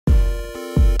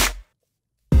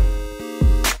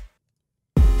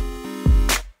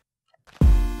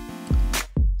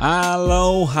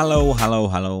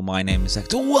Hello, my name is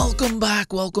Ector. Welcome back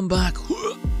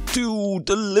to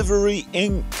Delivery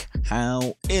Inc.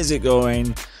 How is it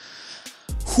going?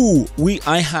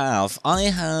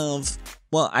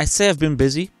 Well, I say I've been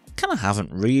busy. Kind of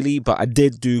haven't really, but I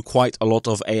did do quite a lot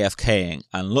of AFKing,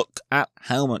 and look at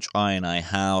how much iron I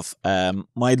have.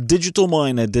 My digital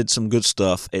miner did some good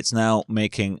stuff. It's now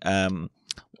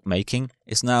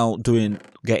it's now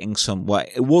getting some, well,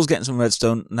 it was getting some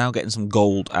redstone, now getting some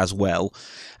gold as well.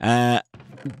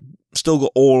 Still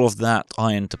got all of that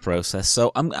iron to process,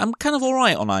 so I'm kind of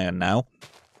alright on iron now.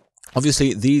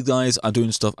 Obviously these guys are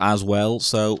doing stuff as well,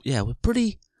 so yeah, we're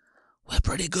pretty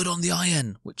good on the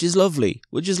iron, which is lovely.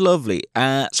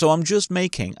 So I am just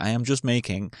making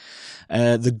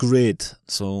the grid.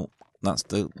 So that's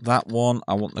that one.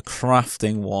 I want the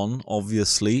crafting one,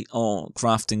 obviously. Oh,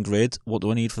 crafting grid. What do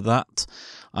I need for that?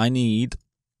 I need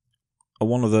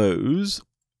one of those.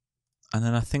 And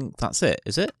then I think that's it.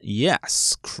 Is it?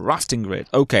 Yes. Crafting grid.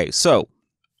 Okay, so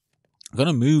I'm going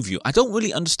to move you. I don't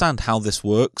really understand how this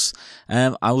works.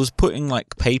 I was putting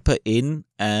like paper in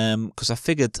because I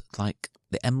figured like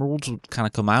the emeralds would kind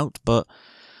of come out, and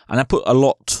I put a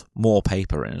lot more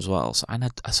paper in as well. So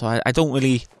I don't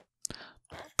really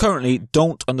currently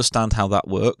don't understand how that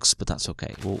works, but that's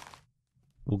okay.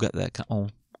 We'll get there. Can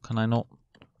I not?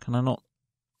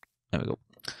 There we go.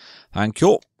 Thank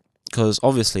you. Because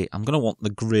obviously I'm going to want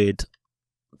the grid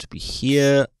to be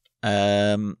here.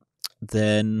 Then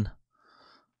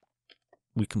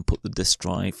we can put the disk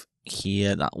drive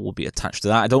here. That will be attached to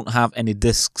that. I don't have any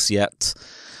disks yet.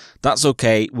 That's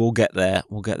okay. We'll get there.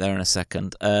 We'll get there in a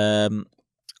second.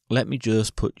 Let me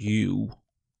just put you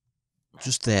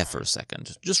just there for a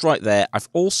second. Just right there. I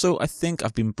think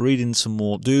I've been breeding some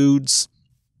more dudes.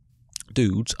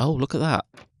 Oh, look at that.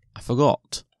 I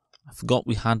forgot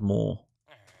we had more.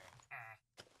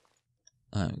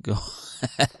 There we go.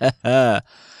 I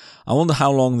wonder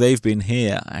how long they've been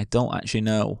here. I don't actually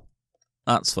know.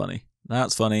 That's funny.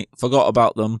 Forgot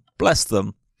about them. Bless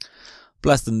them.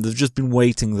 They've just been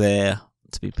waiting there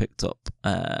to be picked up.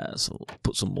 So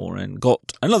put some more in.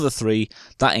 Got another 3.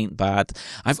 That ain't bad.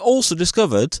 I've also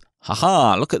discovered,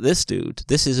 look at this dude.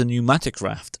 This is a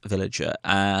Pneumaticraft villager,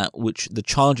 which the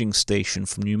charging station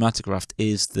from Pneumaticraft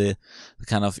is the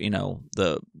kind of,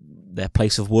 their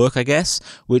place of work, I guess,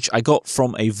 which I got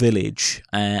from a village,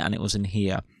 and it was in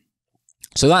here.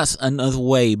 So that's another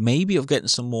way, maybe, of getting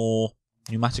some more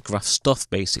Pneumaticraft stuff,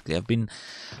 basically. I've been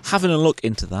having a look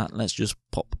into that. Let's just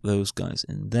pop those guys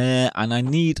in there. And I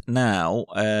need now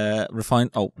refined...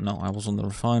 Oh, no, I was on the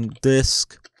refined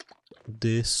disk.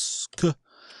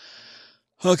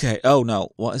 Okay, oh no,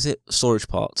 what is it? Storage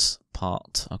parts.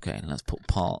 Part. Okay, let's put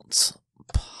parts.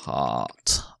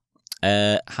 Part.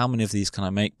 How many of these can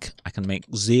I make? I can make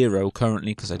 0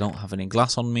 currently because I don't have any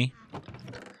glass on me.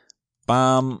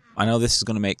 Bam. I know this is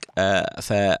going to make a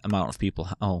fair amount of people.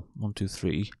 Oh, 1, 2,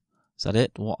 3. Is that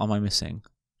it? What am I missing?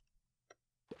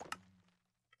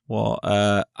 What?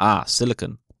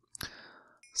 Silicon.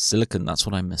 Silicon, that's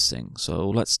what I'm missing. So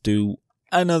let's do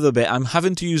another bit. I'm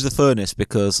having to use the furnace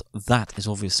because that is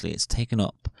obviously, it's taken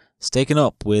up. It's taken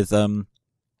up with, well,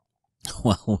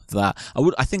 with that.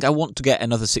 I think I want to get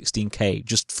another 16k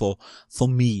just for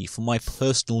me, for my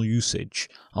personal usage.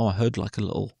 Oh, I heard like a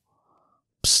little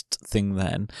psst thing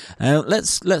then.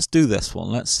 Let's do this one.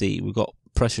 Let's see. We've got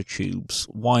pressure tubes.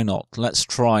 Why not? Let's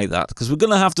try that because we're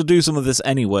gonna have to do some of this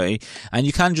anyway. And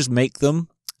you can just make them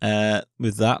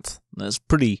with that. That's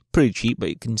pretty cheap, but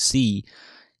you can see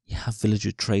you have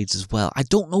villager trades as well. I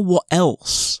don't know what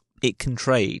else it can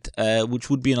trade, which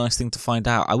would be a nice thing to find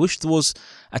out. I wish there was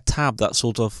a tab that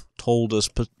sort of told us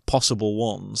possible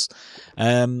ones.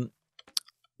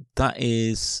 That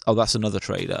is... Oh, that's another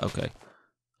trader. Okay.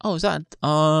 Oh, is that...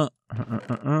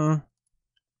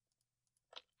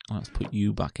 Let's put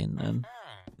you back in then.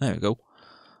 There we go.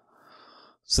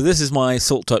 So this is my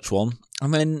Salt Touch one.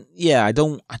 And then, yeah, I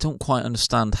don't quite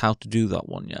understand how to do that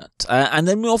one yet. And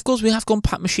then, of course, we have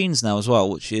compact machines now as well,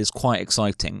 which is quite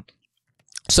exciting.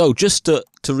 So, just to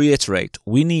reiterate,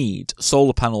 we need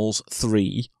solar panels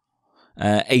 3,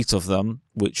 8 of them,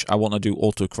 which I want to do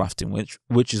auto-crafting,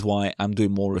 which is why I'm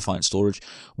doing more refined storage.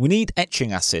 We need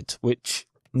etching acid, which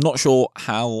I'm not sure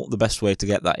how the best way to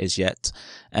get that is yet.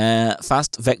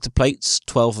 Fast vector plates,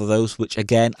 12 of those, which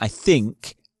again,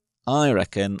 I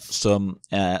reckon some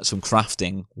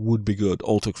crafting would be good,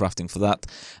 auto-crafting for that.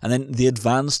 And then the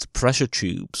advanced pressure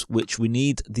tubes, which we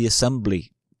need the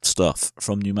assembly stuff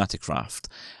from Pneumaticraft,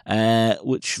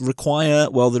 which require,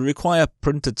 well, they require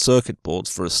printed circuit boards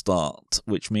for a start,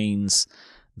 which means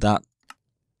that,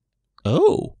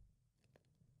 oh,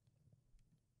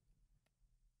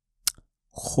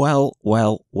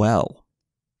 Well.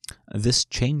 This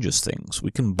changes things.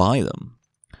 We can buy them.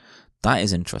 That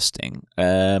is interesting.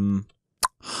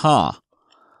 Ha.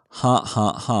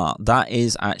 That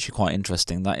is actually quite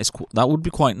interesting. That would be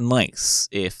quite nice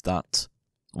if that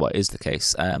is the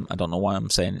case. I don't know why I'm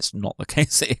saying it's not the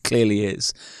case. It clearly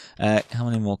is. How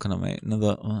many more can I make?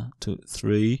 Another 1, 2,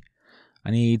 3.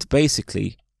 I need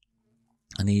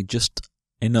just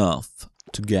enough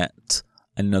to get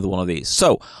another one of these.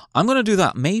 So I'm going to do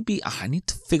that. Maybe I need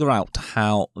to figure out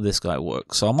how this guy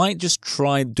works. So I might just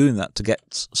try doing that to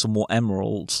get some more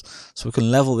emeralds so we can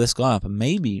level this guy up and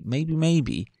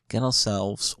maybe get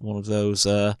ourselves one of those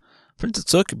printed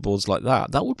circuit boards like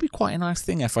that. That would be quite a nice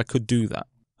thing if I could do that.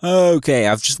 Okay,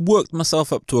 I've just worked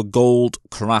myself up to a gold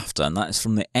crafter, and that is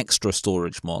from the extra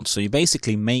storage mod. So you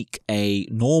basically make a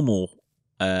normal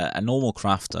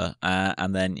crafter,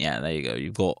 and then there you go.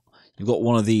 You've got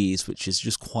one of these, which is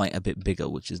just quite a bit bigger,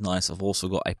 which is nice. I've also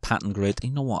got a pattern grid.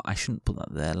 You know what? I shouldn't put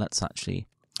that there. Let's actually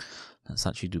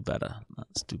do better.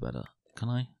 Let's do better. Can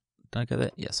I? Did I get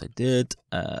it? Yes, I did.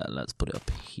 Let's put it up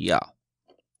here.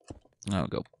 There we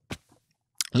go.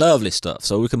 Lovely stuff.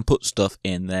 So we can put stuff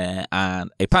in there,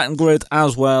 and a pattern grid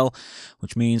as well,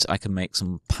 which means I can make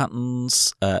some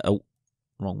patterns. Oh,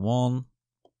 wrong one.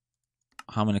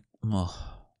 How many? Oh,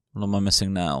 what am I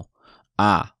missing now?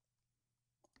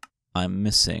 I'm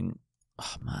missing.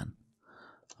 Oh man,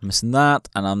 I'm missing that,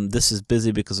 and this is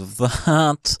busy because of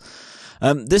that.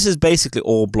 This is basically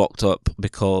all blocked up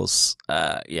because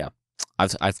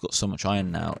I've got so much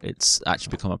iron now. It's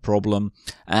actually become a problem.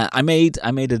 I made a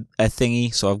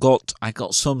thingy, so I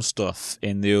got some stuff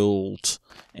in the old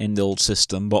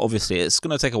system, but obviously it's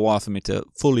going to take a while for me to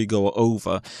fully go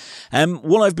over.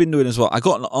 What I've been doing as well, I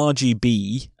got an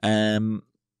RGB.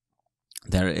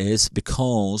 There it is,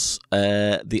 because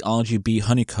the RGB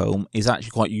honeycomb is actually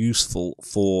quite useful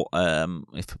for,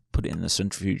 if we put it in the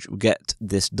centrifuge, we get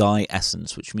this dye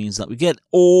essence, which means that we get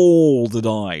all the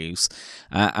dyes,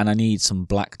 and I need some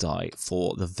black dye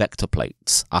for the vector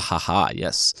plates.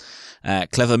 Yes.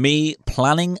 Clever me,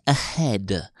 planning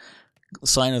ahead.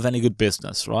 Sign of any good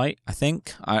business, right? I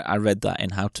think I read that in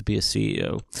How to Be a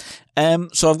CEO.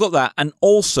 So I've got that, and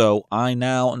also I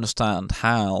now understand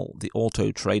how the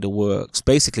Auto Trader works.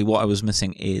 Basically, what I was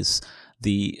missing is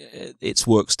its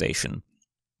workstation,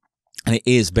 and it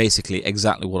is basically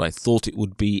exactly what I thought it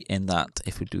would be. In that,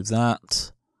 if we do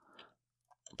that,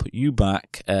 put you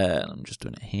back. I'm just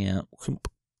doing it here.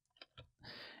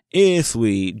 If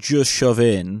we just shove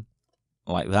in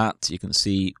like that, you can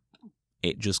see.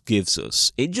 It just gives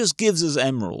us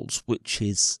emeralds, which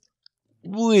is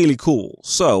really cool.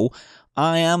 So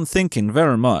I am thinking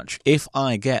very much, if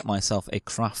I get myself a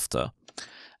crafter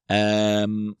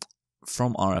from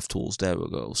rftools, there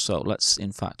we go. So let's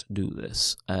in fact do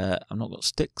this. I've not got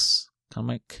sticks. Can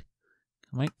I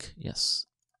make? Yes.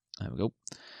 There we go.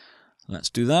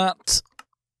 Let's do that.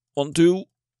 1, 2.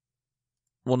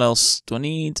 What else do I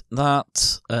need?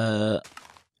 That.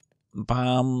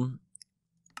 Bam.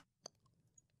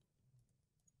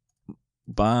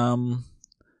 Bam.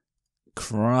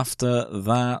 Crafter,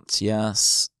 that,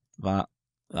 yes. That.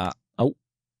 Oh,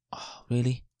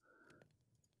 really?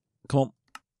 Come on.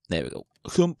 There we go.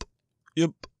 Hump.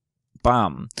 Yep.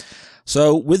 Bam.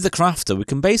 So with the crafter, we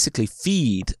can basically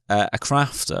feed a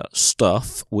crafter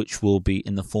stuff, which will be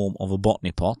in the form of a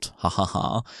botany pot.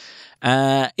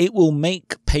 It will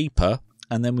make paper,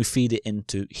 and then we feed it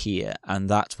into here, and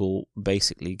that will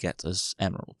basically get us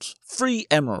emeralds. Free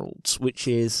emeralds, which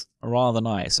is rather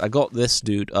nice. I got this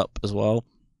dude up as well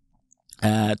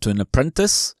to an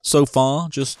apprentice so far,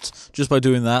 just by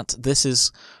doing that. This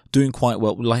is doing quite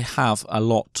well. I have a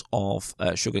lot of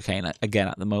sugarcane again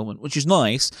at the moment, which is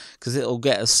nice because it'll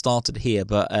get us started here.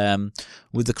 But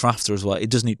with the crafter as well, it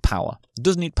does need power.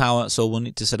 So we'll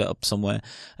need to set it up somewhere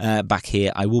back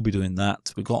here. I will be doing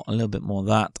that. We got a little bit more of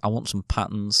that. I want some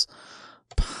patterns.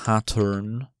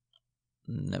 Pattern.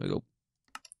 There we go.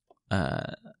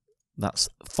 That's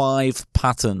 5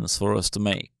 patterns for us to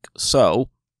make. So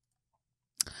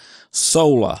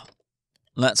solar.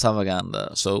 Let's have a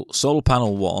gander. So solar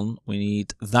panel 1,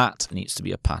 that needs to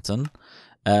be a pattern.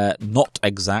 Not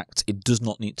exact. It does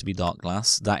not need to be dark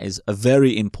glass. That is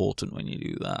very important when you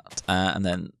do that. And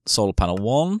then solar panel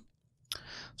 1.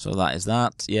 So that is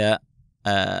that. Yeah.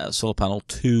 Solar panel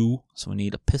 2. So we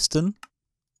need a piston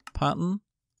pattern.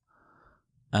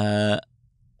 Then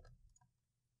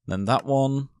that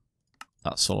one.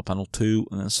 That's solar panel 2.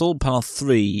 And then solar panel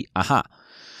 3. Aha.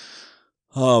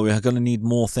 Oh, we are going to need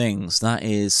more things. That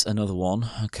is another one.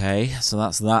 Okay, so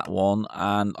that's that one,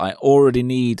 and I already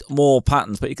need more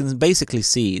patterns. But you can basically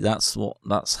see that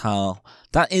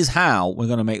is how we're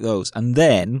going to make those, and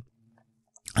then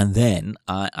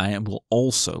I will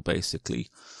also basically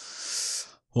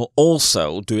do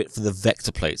it for the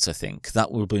vector plates. I think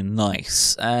that will be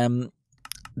nice.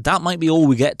 That might be all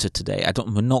we get to today.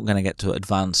 We're not going to get to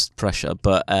advanced pressure,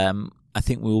 but I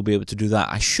think we will be able to do that.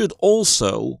 I should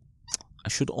also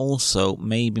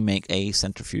maybe make a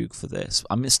centrifuge for this.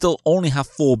 I mean, still only have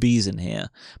 4 Bs in here,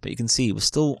 but you can see we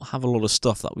still have a lot of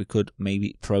stuff that we could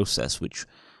maybe process, which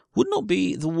would not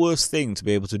be the worst thing to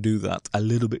be able to do that a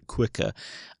little bit quicker.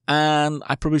 And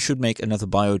I probably should make another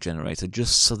biogenerator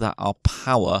just so that our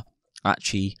power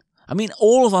actually... I mean,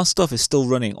 all of our stuff is still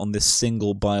running on this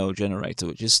single biogenerator,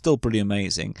 which is still pretty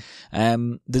amazing.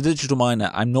 The digital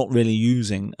miner I'm not really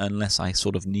using unless I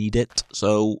sort of need it,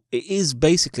 so it is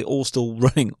basically all still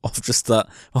running off just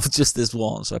this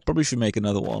one. So I probably should make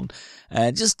another one,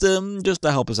 just to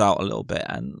help us out a little bit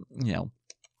and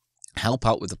help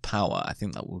out with the power. I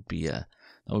think that would be a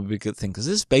good thing, because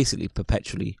this is basically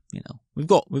perpetually, we've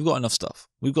got enough stuff.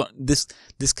 We've got this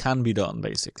can be done,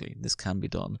 basically. This can be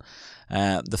done.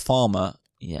 The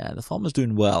farmer's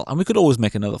doing well, and we could always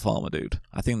make another farmer dude.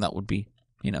 I think that would be,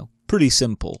 pretty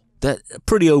simple.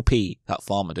 Pretty OP, that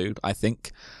farmer dude, I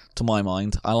think, to my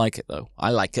mind. I like it though. I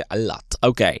like it a lot.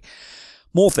 Okay.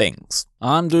 More things.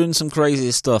 I'm doing some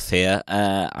crazy stuff here.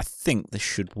 I think this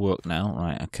should work now.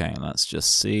 Right, okay, let's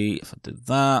just see if I do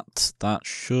that. That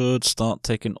should start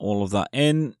taking all of that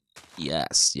in.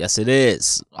 Yes, it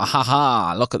is.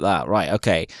 Ahaha, look at that. Right,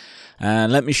 okay.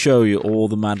 And let me show you all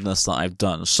the madness that I've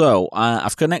done. So,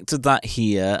 I've connected that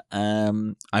here.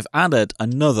 I've added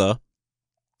another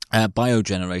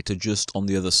biogenerator just on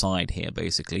the other side here,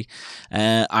 basically.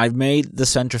 I've made the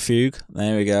centrifuge,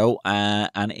 there we go,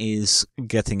 and is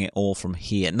getting it all from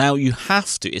here. Now you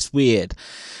have to, it's weird,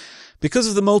 because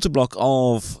of the multi-block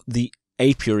of the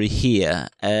apiary here,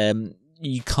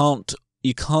 you can't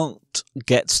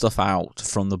get stuff out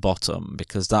from the bottom,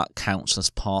 because that counts as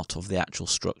part of the actual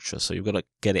structure, so you've got to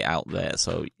get it out there,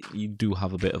 so you do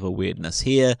have a bit of a weirdness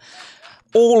here.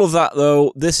 All of that,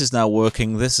 though, this is now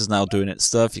working. This is now doing its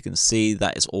stuff. You can see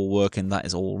that is all working. That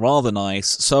is all rather nice.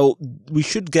 So we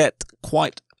should get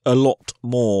quite a lot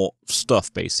more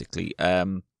stuff, basically.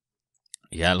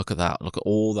 Yeah, look at that. Look at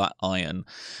all that iron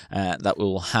that we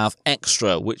will have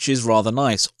extra, which is rather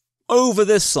nice. Over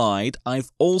this side,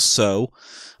 I've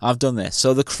done this.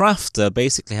 So the crafter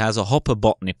basically has a hopper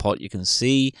botany pot. You can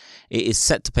see it is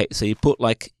set to paper. So you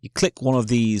click one of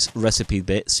these recipe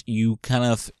bits. You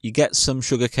get some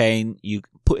sugarcane. You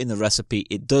put in the recipe.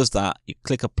 It does that. You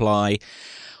click apply.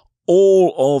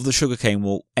 All of the sugarcane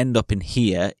will end up in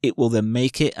here. It will then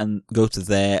make it and go to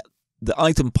there. The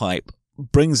item pipe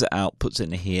brings it out, puts it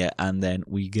in here, and then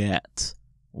we get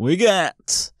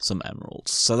some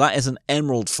emeralds. So that is an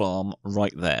emerald farm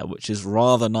right there, which is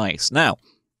rather nice. Now,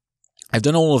 I've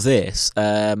done all of this,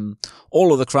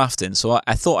 all of the crafting, so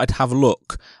I thought I'd have a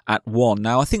look at one.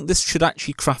 Now, I think this should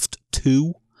actually craft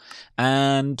 2,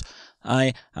 and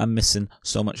I am missing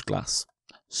so much glass.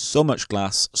 So much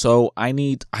glass. So I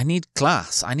need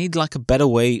glass. I need like a better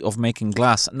way of making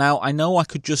glass. Now, I know I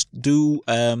could just do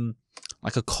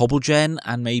like a cobble gen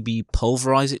and maybe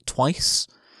pulverize it twice.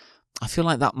 I feel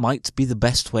like that might be the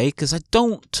best way, because I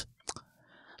don't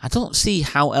see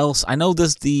how else. I know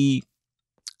there's the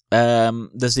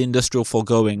industrial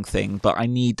foregoing thing, but I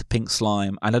need pink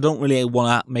slime, and I don't really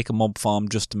want to make a mob farm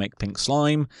just to make pink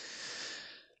slime.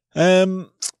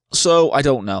 So I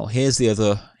don't know. Here's the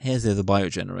other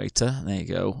biogenerator. There you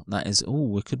go. That is. Oh,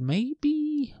 we could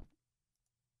maybe.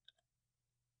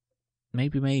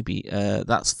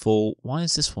 That's full. Why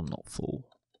is this one not full?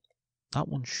 That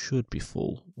one should be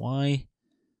full. Why?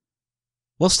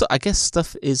 Well, I guess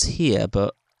stuff is here,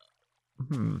 but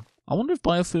I wonder if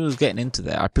biofuel is getting into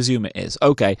there. I presume it is.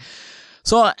 Okay,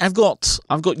 so I've got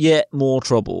yet more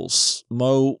troubles.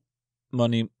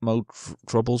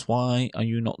 Troubles. Why are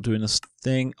you not doing this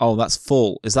thing? Oh, that's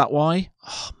full. Is that why?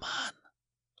 Oh man.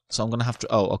 So I'm gonna have to.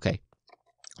 Oh, okay.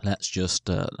 Let's just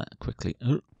quickly.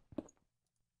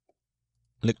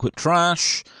 Liquid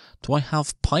trash. Do I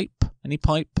have pipe? Any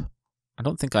pipe? I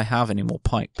don't think I have any more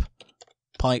pipe.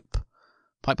 Pipe.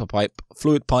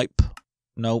 Fluid pipe.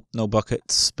 No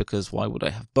buckets, because why would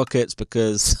I have buckets?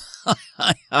 Because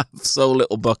I have so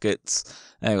little buckets.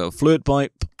 There we go. Fluid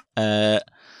pipe.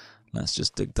 Let's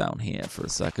just dig down here for a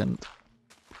second.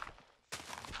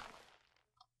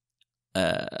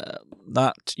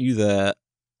 That, you there.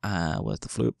 Where's the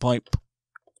fluid pipe?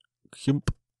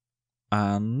 Hump.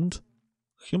 And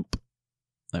hump.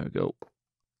 There we go.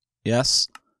 Yes.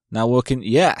 Now working.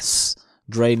 Yes.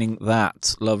 Draining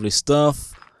that. Lovely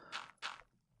stuff.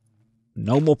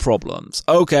 No more problems.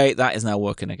 Okay, that is now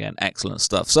working again. Excellent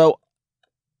stuff. So,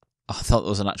 I thought there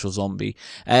was an actual zombie.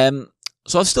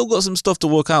 So I've still got some stuff to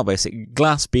work out, basically.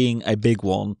 Glass being a big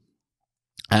one.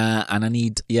 And I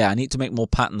need to make more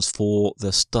patterns for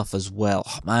the stuff as well.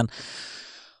 Oh, man.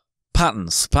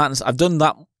 Patterns. I've done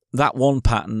that one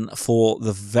pattern for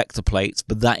the vector plates,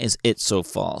 but that is it so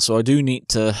far. So I do need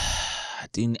to...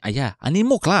 I need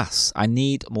more glass.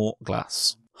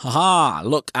 Haha,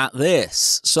 look at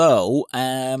this. So,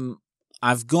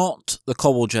 I've got the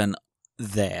cobble gen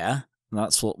there.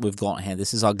 That's what we've got here.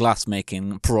 This is our glass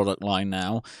making product line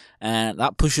now. And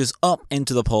that pushes up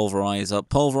into the pulverizer.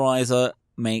 Pulverizer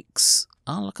makes...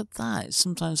 Oh, look at that. It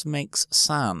sometimes makes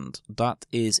sand. That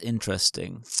is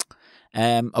interesting.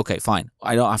 Okay, fine.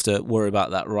 I don't have to worry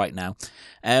about that right now.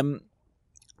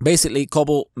 Basically,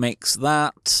 cobble makes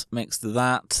that,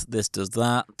 this does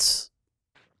that.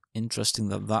 Interesting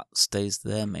that stays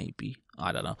there, maybe.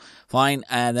 I don't know. Fine,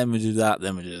 and then we do that,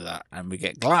 and we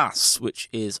get glass, which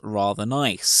is rather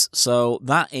nice. So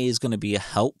that is going to be a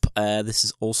help. This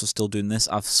is also still doing this.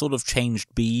 I've sort of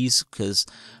changed bees, because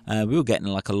we were getting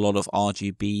like a lot of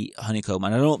RGB honeycomb,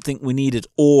 and I don't think we needed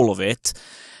all of it.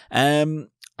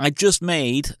 I just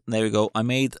made, there we go, I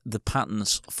made the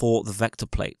patterns for the vector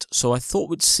plate. So I thought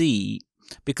we'd see,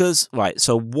 because, right,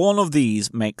 so one of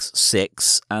these makes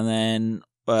 6, and then,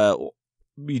 one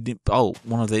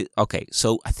of the, okay,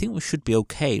 so I think we should be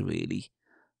okay, really.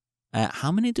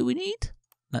 How many do we need?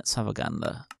 Let's have a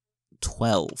gander.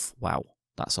 12, wow,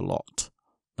 that's a lot.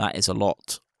 That is a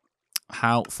lot.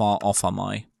 How far off am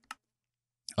I?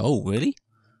 Oh, really?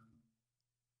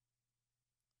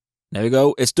 There we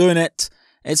go, it's doing it.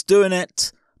 It's doing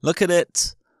it. Look at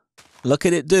it. Look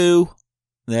at it do.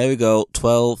 There we go.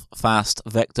 12 fast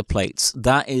vector plates.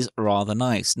 That is rather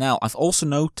nice. Now, I've also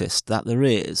noticed that there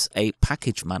is a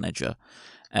package manager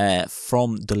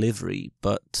from Delivery,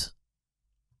 but...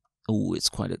 Oh, it's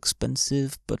quite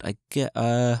expensive, but I get...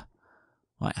 Right,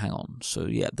 hang on. So,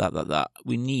 yeah, that.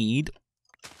 We need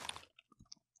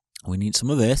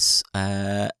some of this.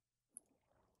 Yeah,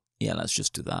 let's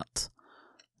just do that.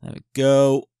 There we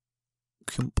go.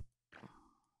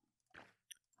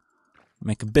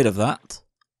 Make a bit of that.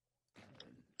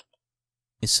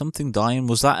 Is something dying?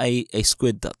 Was that a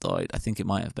squid that died? I think it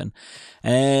might have been.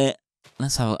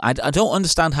 Let's have. I don't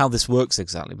understand how this works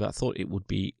exactly, but I thought it would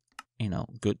be,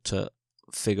 good to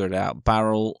figure it out.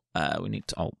 Barrel. We need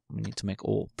to make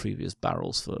all previous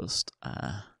barrels first.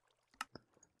 Oh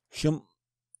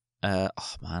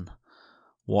man,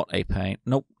 what a pain!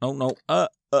 No.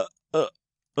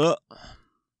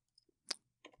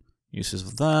 Uses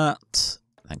of that.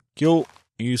 Thank you.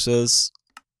 Uses.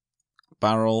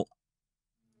 Barrel.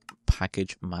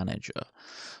 Package manager.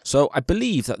 So I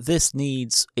believe that this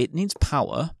needs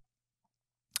power.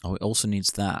 Oh, it also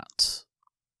needs that.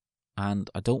 And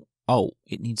I don't... Oh,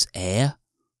 it needs air?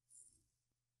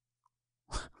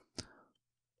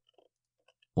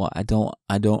 What? I don't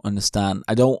understand.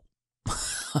 I don't...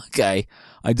 Okay.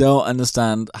 I don't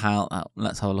understand how...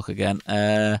 let's have a look again.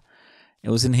 It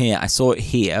was in here. I saw it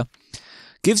here.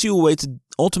 Gives you a way to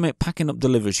automate packing up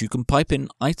deliveries. You can pipe in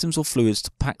items or fluids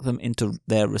to pack them into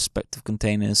their respective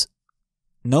containers.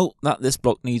 Note that this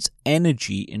block needs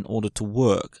energy in order to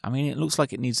work. I mean, it looks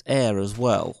like it needs air as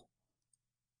well.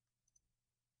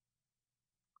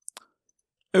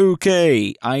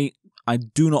 Okay, I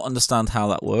do not understand how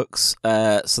that works.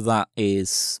 So that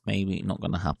is maybe not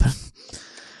going to happen.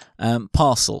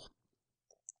 Parcel.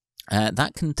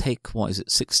 That can take, what is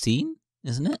it, 16,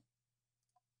 isn't it?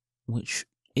 Which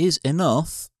is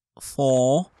enough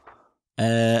for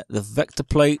the vector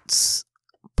plates.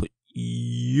 Put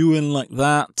you in like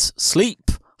that.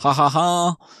 Sleep. Ha ha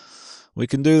ha. We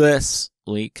can do this.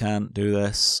 We can do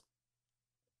this.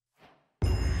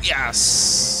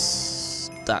 Yes.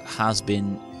 That has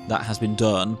been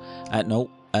done. No.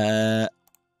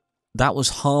 That was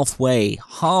halfway.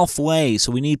 Halfway.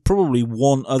 So we need probably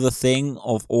one other thing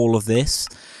of all of this.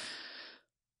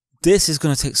 This is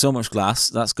going to take so much glass.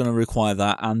 That's going to require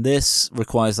that. And this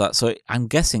requires that. So I'm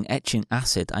guessing etching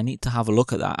acid. I need to have a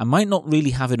look at that. I might not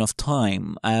really have enough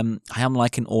time. I am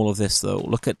liking all of this, though.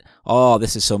 Look at... Oh,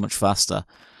 this is so much faster.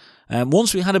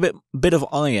 Once we had a bit of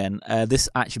iron, this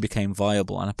actually became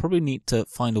viable. And I probably need to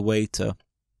find a way to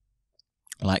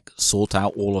sort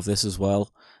out all of this as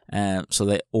well. So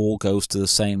that it all goes to the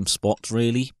same spot,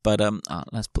 really. But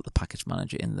let's put the package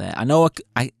manager in there. I know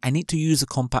I need to use the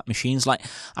compact machines.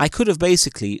 I could have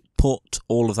basically put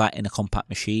all of that in a compact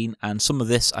machine, and some of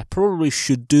this I probably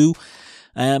should do.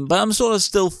 But I'm sort of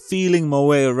still feeling my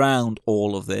way around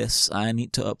all of this. I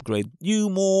need to upgrade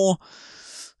more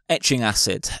etching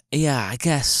acid. Yeah, I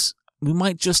guess we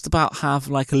might just about have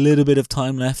like a little bit of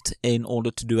time left in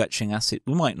order to do etching acid.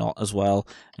 We might not as well.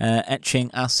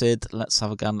 Etching acid, let's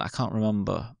have a gander. I can't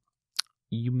remember.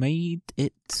 You made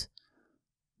it...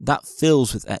 That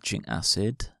fills with etching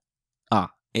acid.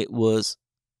 It was...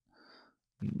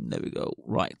 There we go.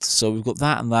 Right, so we've got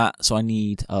that and that. So I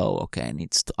need... Oh, okay, I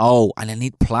need... and I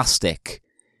need plastic.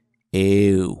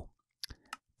 Ew.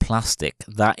 Plastic.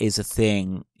 That is a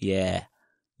thing. Yeah.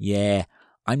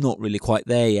 I'm not really quite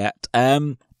there yet.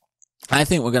 I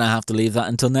think we're going to have to leave that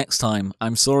until next time.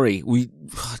 I'm sorry. We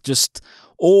just...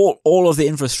 All of the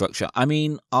infrastructure. I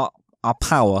mean, our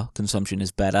power consumption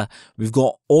is better. We've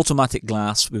got automatic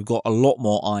glass. We've got a lot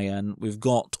more iron. We've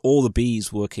got all the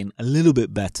bees working a little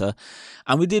bit better.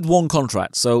 And we did one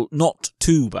contract, so not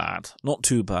too bad. Not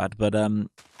too bad, but,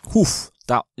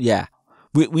 yeah.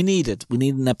 We needed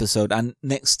an episode, and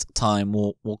next time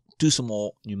we'll do some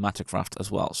more pneumatic craft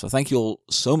as well. So thank you all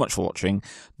so much for watching.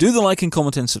 Do the like and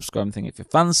comment and subscribe thing if you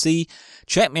fancy.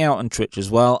 Check me out on Twitch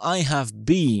as well. I have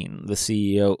been the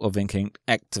CEO of Vynk Inc,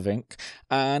 Ector Vynk,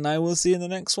 and I will see you in the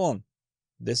next one.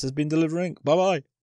 This has been Delivery Inc. Bye bye.